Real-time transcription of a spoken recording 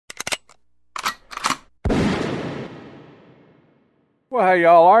Well, hey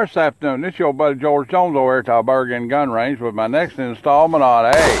y'all, are this afternoon. This is your buddy George Jones over here at the Bergen Gun Range with my next installment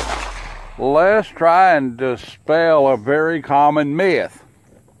on let's try and dispel a very common myth.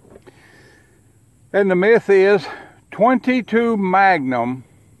 And the myth is 22 Magnum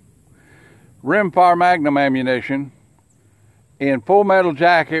rimfire Magnum ammunition in full metal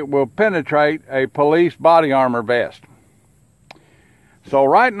jacket will penetrate a police body armor vest. So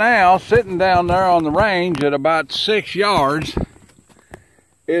right now, sitting down there on the range at about 6 yards,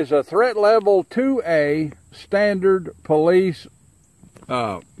 is a threat level 2A standard police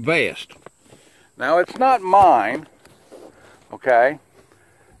vest. Now it's not mine, okay?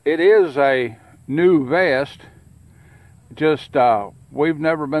 It is a new vest, just we've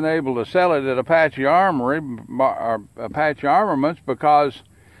never been able to sell it at Apache Armory or Apache Armaments because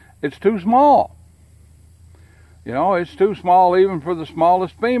it's too small. You know, it's too small even for the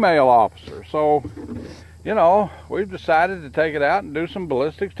smallest female officer. So, you know, we've decided to take it out and do some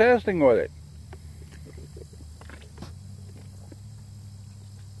ballistics testing with it.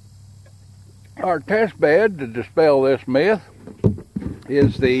 Our test bed to dispel this myth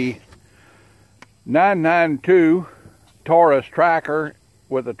is the 992 Taurus tracker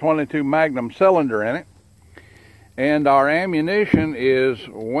with a 22 Magnum cylinder in it. And our ammunition is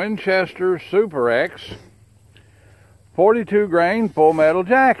Winchester Super X 42 grain full metal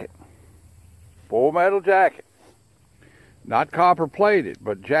jacket. Full metal jacket. Not copper plated,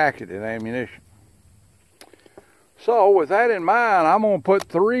 but jacketed ammunition. So with that in mind, I'm going to put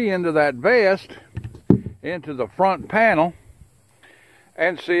 3 into that vest, into the front panel,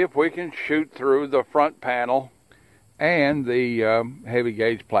 and see if we can shoot through the front panel and the heavy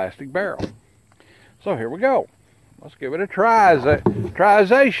gauge plastic barrel. So here we go. Let's give it a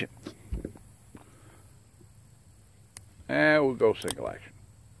trization. And we'll go single action.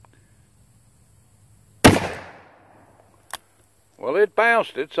 Well, it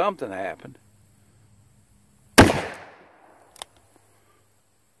bounced it. Something happened.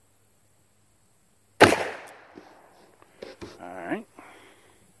 Alright.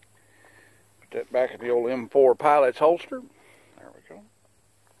 Put that back in the old M4 pilot's holster. There we go.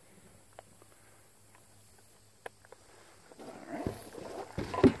 Alright.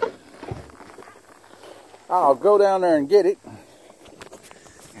 I'll go down there and get it,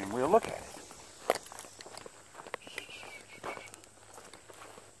 and we'll look at it.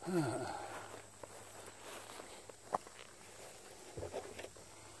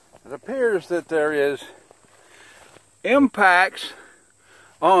 It appears that there is impacts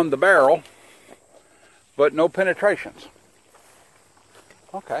on the barrel, but no penetrations.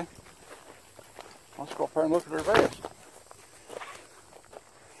 Okay. Let's go up there and look at her vest.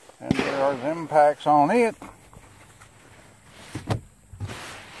 And there are impacts on it.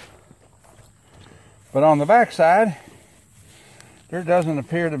 But on the back side, there doesn't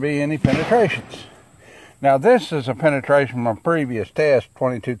appear to be any penetrations. Now this is a penetration from a previous test,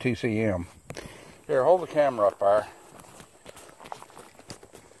 22 TCM. Here, hold the camera up there.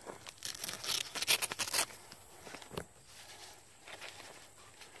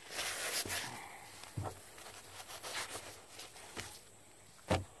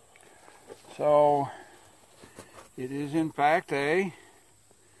 So, it is in fact a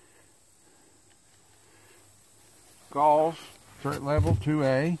Gauss threat level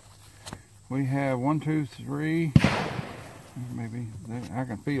 2A. We have 1, 2, 3, maybe, I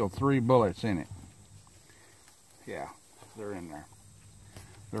can feel 3 bullets in it. Yeah, they're in there.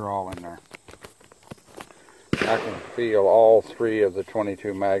 They're all in there. I can feel all 3 of the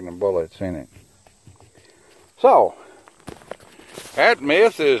 22 Magnum bullets in it. So, that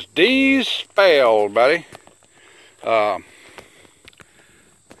myth is dispelled, buddy. Oh,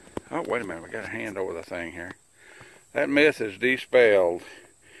 wait a minute, we got a hand over the thing here. That myth is dispelled.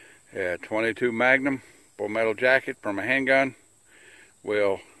 22 Magnum full metal jacket from a handgun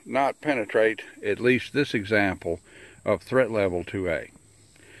will not penetrate at least this example of threat level 2A.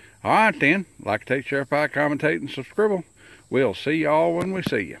 Alright then, like, take, share, commentate, and subscribe. We'll see y'all when we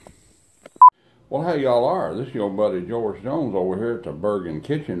see you. Well, how y'all are? This is your buddy George Jones over here at the Bergen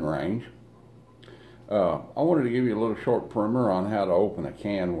Kitchen Range. I wanted to give you a little short primer on how to open a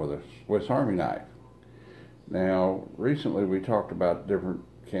can with a Swiss Army knife. Now, recently we talked about different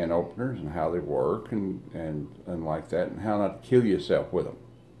can openers and how they work and like that, and how not to kill yourself with them.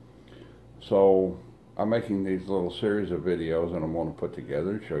 So I'm making these little series of videos and I'm going to put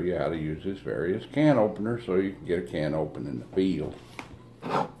together and show you how to use these various can openers so you can get a can open in the field.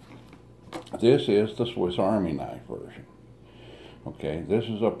 This is the Swiss Army knife version. Okay, this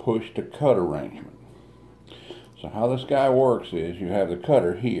is a push to cut arrangement. So how this guy works is you have the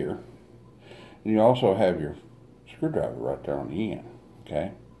cutter here, and you also have your screwdriver right there on the end.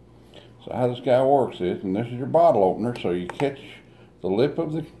 Okay, so how this guy works is, and this is your bottle opener, so you catch the lip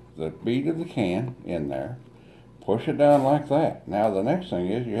of the bead of the can in there, push it down like that. Now the next thing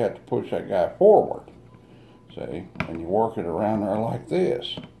is you have to push that guy forward, see, and you work it around there like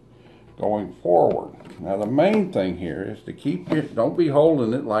this, going forward. Now the main thing here is to keep it, don't be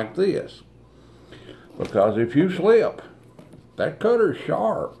holding it like this, because if you slip, that cutter's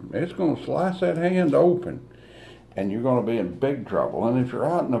sharp. It's going to slice that hand open, and you're going to be in big trouble. And if you're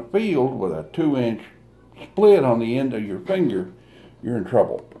out in the field with a 2-inch split on the end of your finger, you're in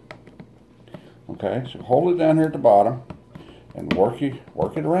trouble. Okay, so hold it down here at the bottom and work it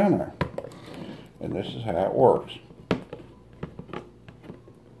around there. And this is how it works.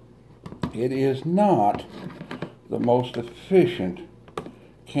 It is not the most efficient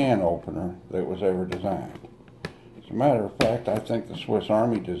can opener that was ever designed. As a matter of fact, I think the Swiss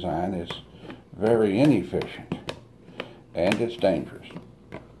Army design is very inefficient, and it's dangerous.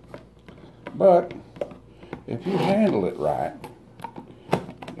 But if you handle it right,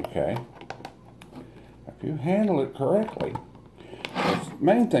 okay, if you handle it correctly, the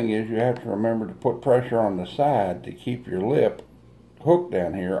main thing is you have to remember to put pressure on the side to keep your lip hooked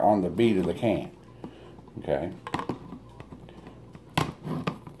down here on the bead of the can. Okay,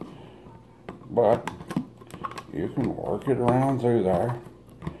 but you can work it around through there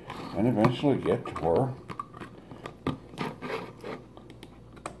and eventually get to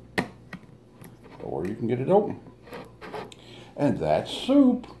where you can get it open. And that's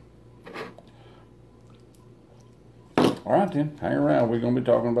soup. Alright then, hang around. We're going to be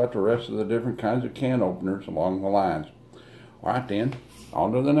talking about the rest of the different kinds of can openers along the lines. Alright then,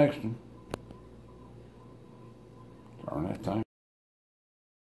 on to the next one. Turn that thing.